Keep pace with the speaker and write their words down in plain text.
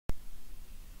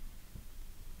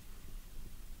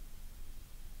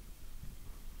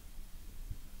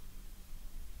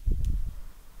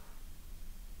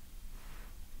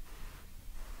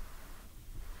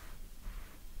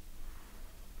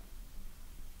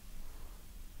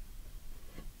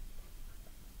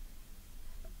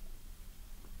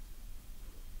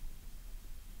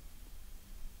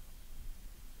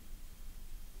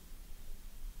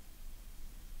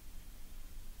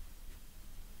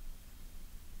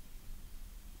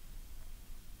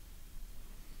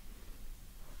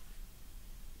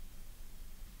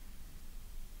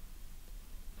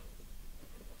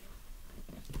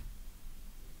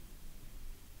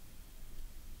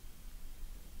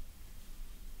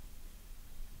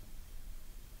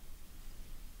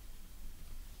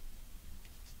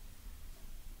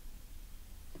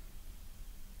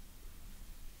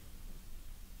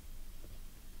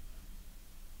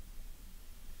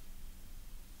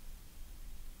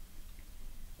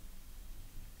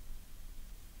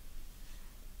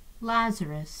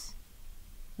Lazarus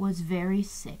was very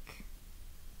sick.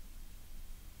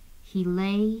 He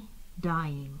lay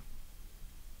dying.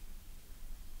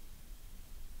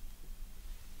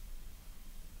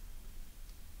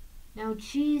 Now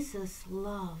Jesus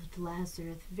loved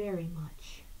Lazarus very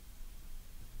much.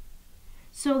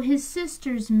 So his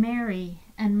sisters Mary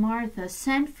and Martha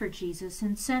sent for Jesus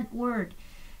and sent word,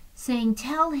 saying,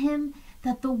 "Tell him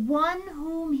that the one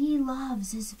whom he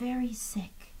loves is very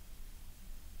sick."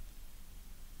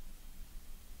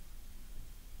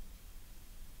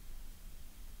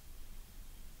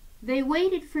 They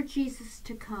waited for Jesus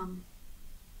to come,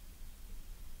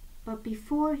 but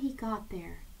before he got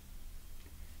there,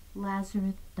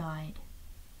 Lazarus died.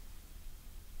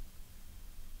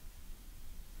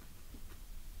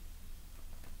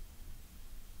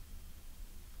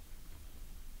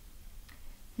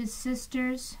 His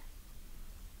sisters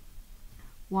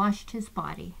washed his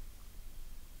body.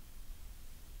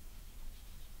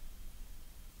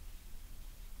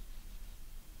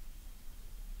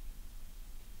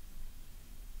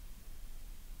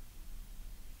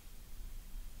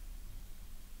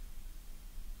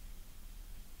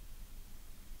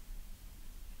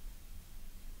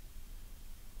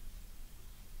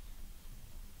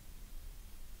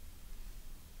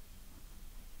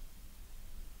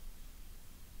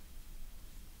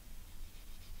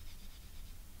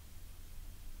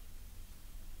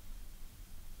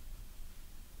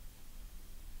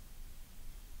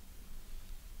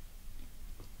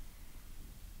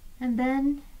 And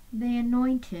then they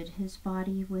anointed his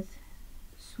body with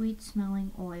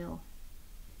sweet-smelling oil.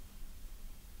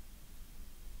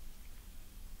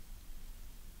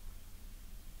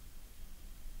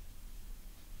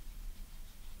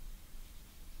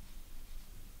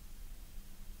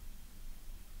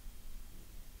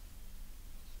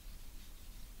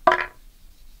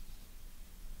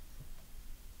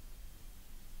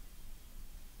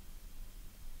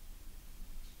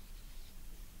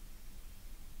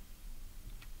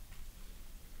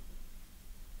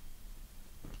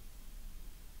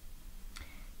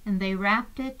 And they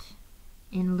wrapped it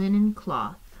in linen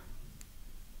cloth.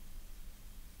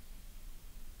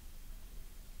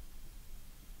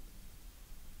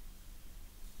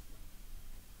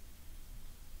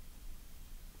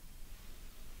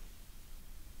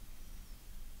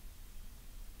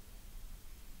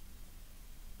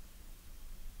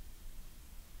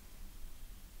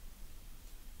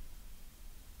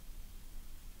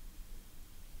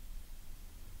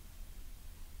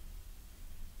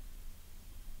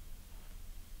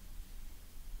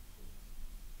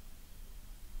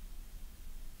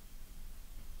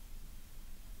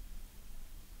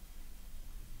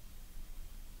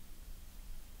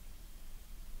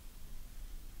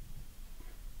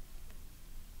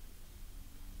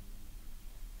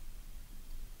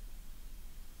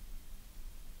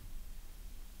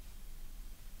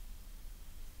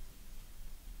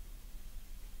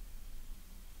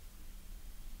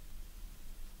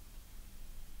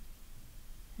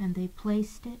 And they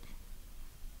placed it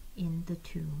in the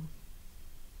tomb.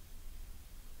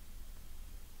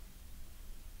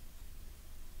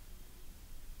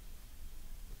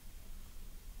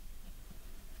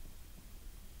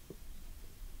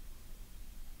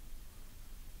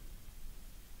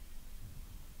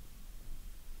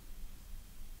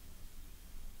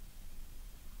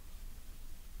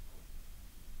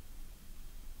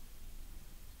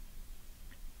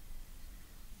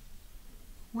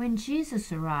 When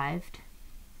Jesus arrived,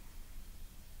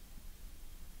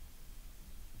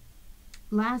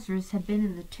 Lazarus had been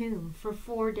in the tomb for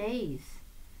 4 days.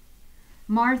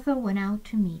 Martha went out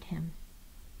to meet him.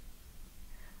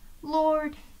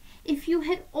 "Lord, if you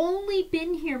had only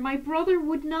been here, my brother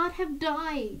would not have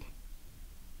died."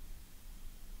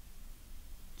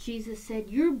 Jesus said,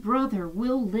 "Your brother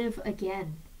will live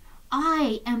again.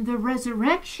 I am the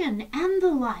resurrection and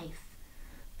the life.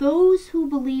 Those who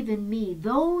believe in me,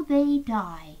 though they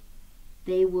die,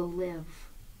 they will live."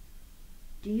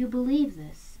 Do you believe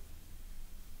this?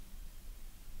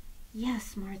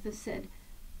 "Yes," Martha said.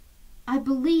 "I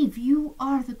believe you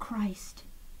are the Christ.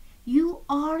 You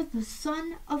are the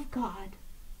Son of God."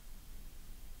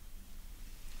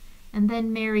 And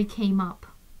then Mary came up.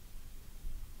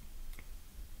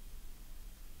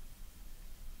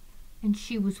 And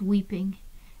she was weeping,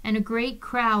 and a great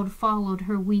crowd followed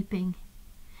her weeping.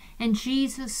 And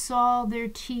Jesus saw their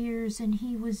tears, and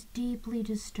he was deeply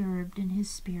disturbed in his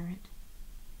spirit.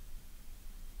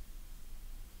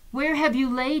 "Where have you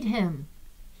laid him?"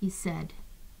 he said.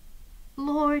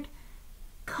 "Lord,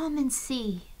 come and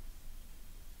see."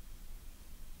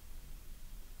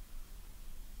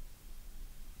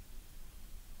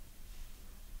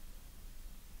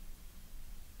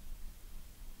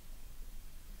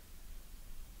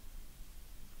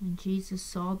 When Jesus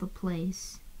saw the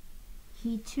place,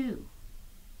 he too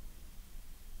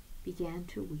began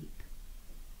to weep.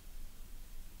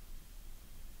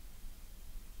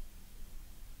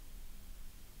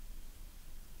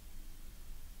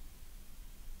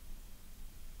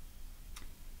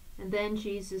 And then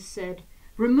Jesus said,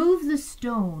 "Remove the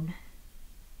stone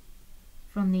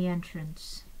from the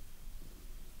entrance."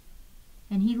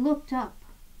 And he looked up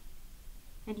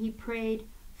and he prayed,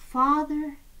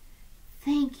 "Father,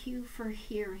 thank you for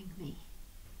hearing me."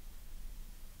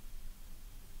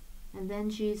 And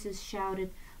then Jesus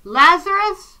shouted,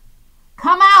 "Lazarus,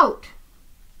 come out!"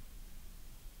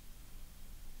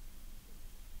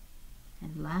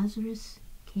 And Lazarus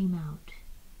came out.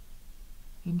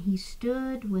 And he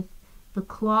stood with the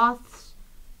cloths,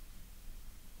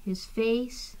 his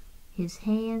face, his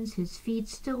hands, his feet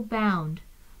still bound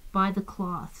by the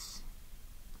cloths.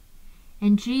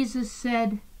 And Jesus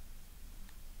said,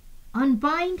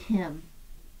 "Unbind him.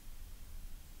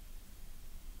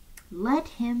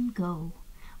 Let him go.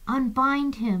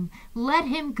 Unbind him. Let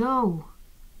him go."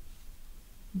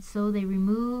 And so they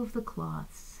removed the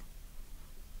cloths.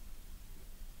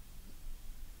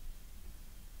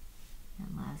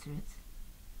 And Lazarus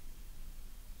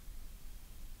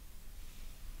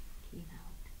came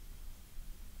out.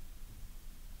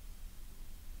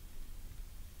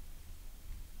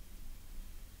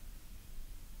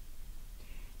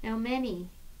 Now many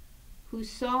who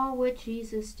saw what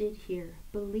Jesus did here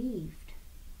believed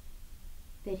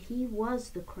that he was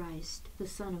the Christ, the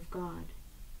Son of God.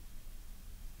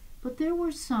 But there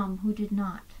were some who did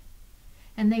not.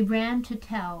 And they ran to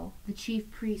tell the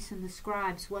chief priests and the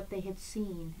scribes what they had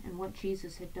seen and what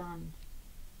Jesus had done.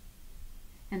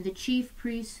 And the chief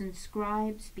priests and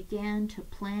scribes began to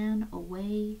plan a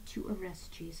way to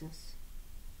arrest Jesus.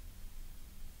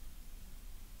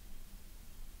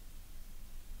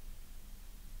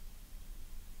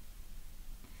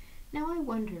 Now I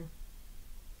wonder,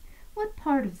 what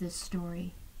part of this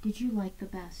story did you like the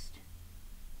best?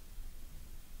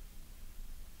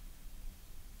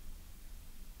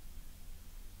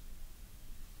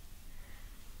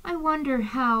 I wonder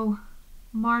how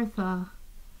Martha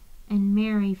and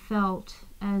Mary felt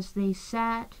as they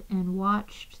sat and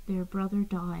watched their brother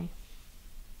die.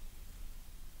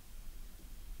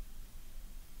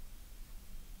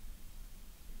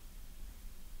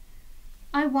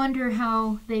 I wonder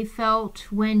how they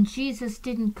felt when Jesus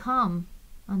didn't come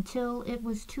until it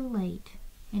was too late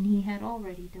and he had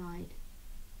already died.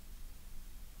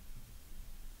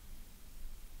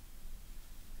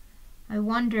 I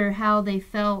wonder how they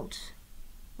felt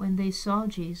when they saw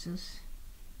Jesus.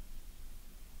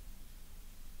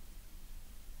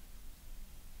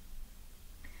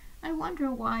 I wonder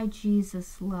why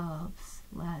Jesus loves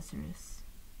Lazarus.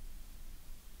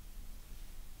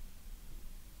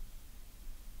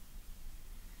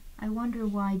 I wonder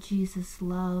why Jesus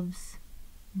loves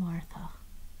Martha.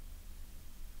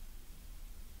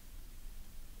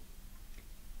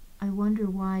 I wonder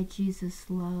why Jesus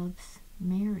loves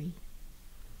Mary.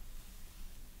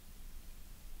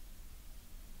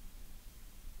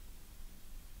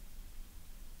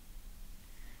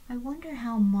 I wonder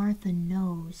how Martha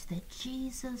knows that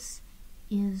Jesus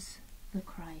is the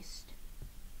Christ,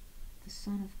 the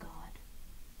Son of God.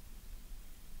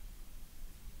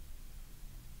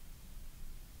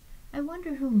 I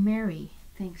wonder who Mary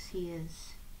thinks he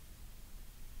is.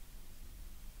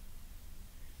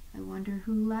 I wonder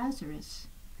who Lazarus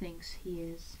thinks he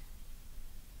is.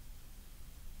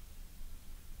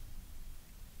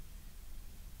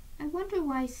 I wonder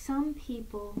why some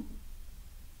people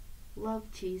love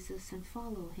Jesus and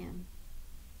follow him,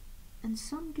 and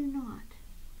some do not.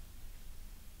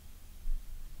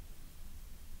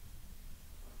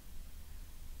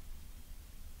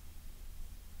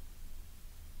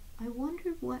 I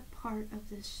wonder what part of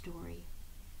this story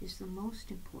is the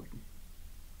most important.